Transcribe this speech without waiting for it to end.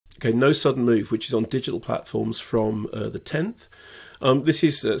Okay, No Sudden Move, which is on digital platforms from the 10th. This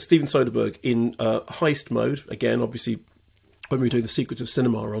is Steven Soderbergh in heist mode. Again, obviously, when we were doing the Secrets of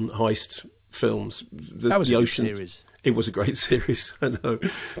Cinema on heist films, that was a good series. It was a great series. I know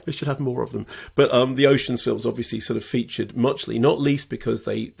they should have more of them. But the Oceans films obviously sort of featured muchly, not least because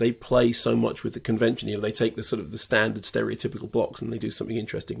they play so much with the convention. You know, they take the sort of the standard stereotypical blocks and they do something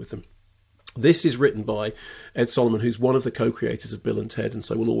interesting with them. This is written by Ed Solomon, who's one of the co-creators of Bill and Ted, and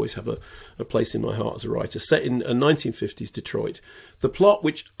so will always have a place in my heart as a writer. Set in 1950s Detroit. The plot,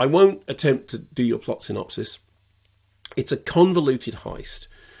 which I won't attempt to do your plot synopsis, it's a convoluted heist,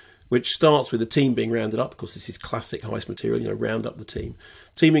 which starts with the team being rounded up. Of course, this is classic heist material, you know, round up the team.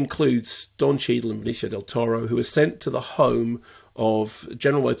 Team includes Don Cheadle and Benicio del Toro, who are sent to the home of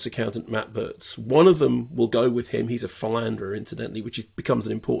General Motors accountant Matt Burtz. One of them will go with him. He's a philanderer, incidentally, which becomes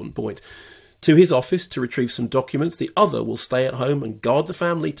an important point. To his office to retrieve some documents. The other will stay at home and guard the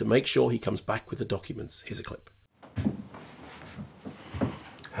family to make sure he comes back with the documents. Here's a clip.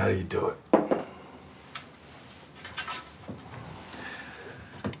 How do you do it?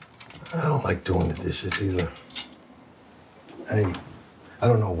 I don't like doing the dishes either. I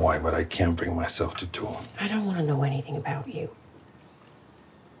don't know why, but I can't bring myself to do them. I don't want to know anything about you.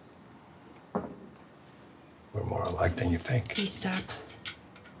 We're more alike than you think. Please stop.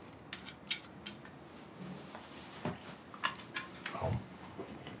 Oh.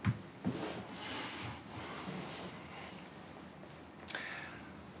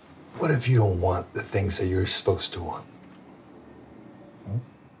 What if you don't want the things that you're supposed to want?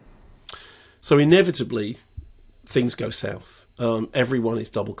 So inevitably, things go south. Everyone is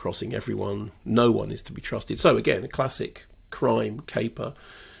double-crossing everyone. No one is to be trusted. So again, a classic crime caper.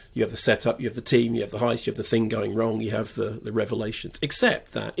 You have the setup, you have the team, you have the heist, you have the thing going wrong, you have the revelations.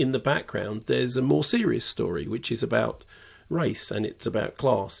 Except that in the background, there's a more serious story, which is about race, and it's about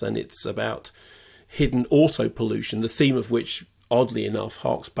class, and it's about hidden auto pollution, the theme of which, oddly enough,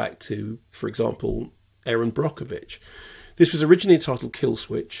 harks back to, for example, Erin Brockovich. This was originally entitled Kill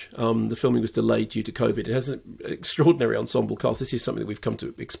Switch. The filming was delayed due to COVID. It has an extraordinary ensemble cast. This is something that we've come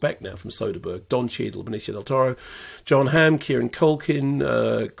to expect now from Soderbergh. Don Cheadle, Benicio del Toro, John Hamm, Kieran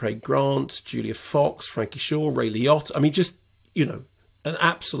Culkin, Craig Grant, Julia Fox, Frankie Shaw, Ray Liotta. I mean, just, you know, an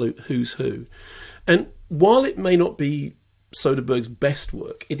absolute who's who. And while it may not be Soderbergh's best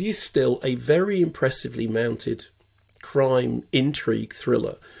work, it is still a very impressively mounted crime intrigue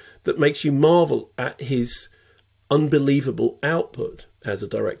thriller that makes you marvel at his unbelievable output as a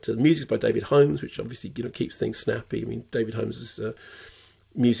director. The music's by David Holmes, which obviously, you know, keeps things snappy. I mean, David Holmes'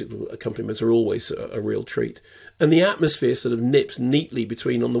 musical accompaniments are always a real treat. And the atmosphere sort of nips neatly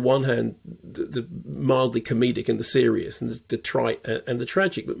between, on the one hand, the mildly comedic and the serious, and the trite and the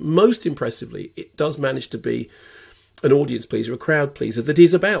tragic. But most impressively, it does manage to be an audience pleaser, a crowd pleaser that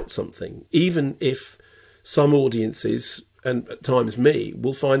is about something, even if some audiences, and at times me,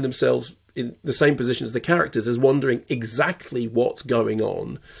 will find themselves in the same position as the characters, as wondering exactly what's going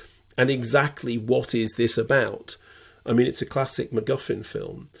on and exactly what is this about. I mean, it's a classic MacGuffin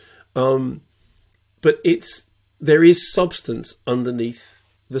film, but there is substance underneath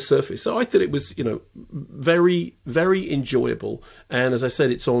the surface. So I thought it was, you know, very, very enjoyable. And as I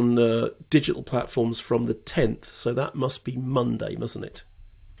said, it's on digital platforms from the 10th, so that must be Monday, mustn't it?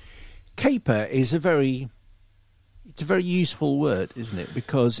 Caper is a very useful word, isn't it?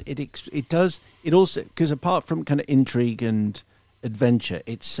 Because it also, because apart from kind of intrigue and adventure,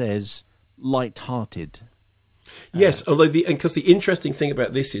 it says light-hearted. Yes, although because the interesting thing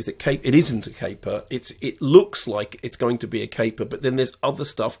about this is that it isn't a caper. It looks like it's going to be a caper, but then there's other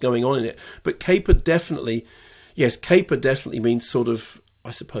stuff going on in it. But caper definitely means sort of,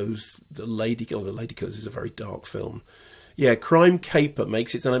 I suppose, the Lady Killers is a very dark film. Yeah, crime caper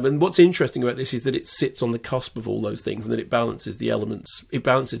makes its own. And what's interesting about this is that it sits on the cusp of all those things, and that it balances the elements. It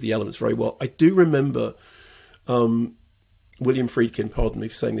balances the elements very well. I do remember William Friedkin, pardon me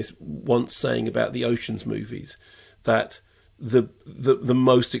for saying this, once saying about the Oceans movies that the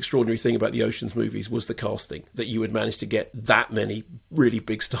most extraordinary thing about the Oceans movies was the casting, that you would manage to get that many really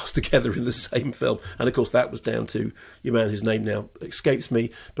big stars together in the same film. And of course that was down to your man whose name now escapes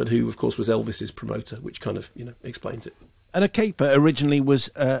me, but who of course was Elvis's promoter, which kind of, you know, explains it. And a caper originally was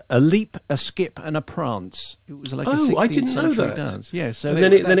a leap, a skip, and a prance. It was like a 16th I didn't know century that. dance. Yeah, so and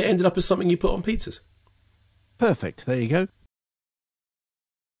then it ended up as something you put on pizzas. Perfect. There you go.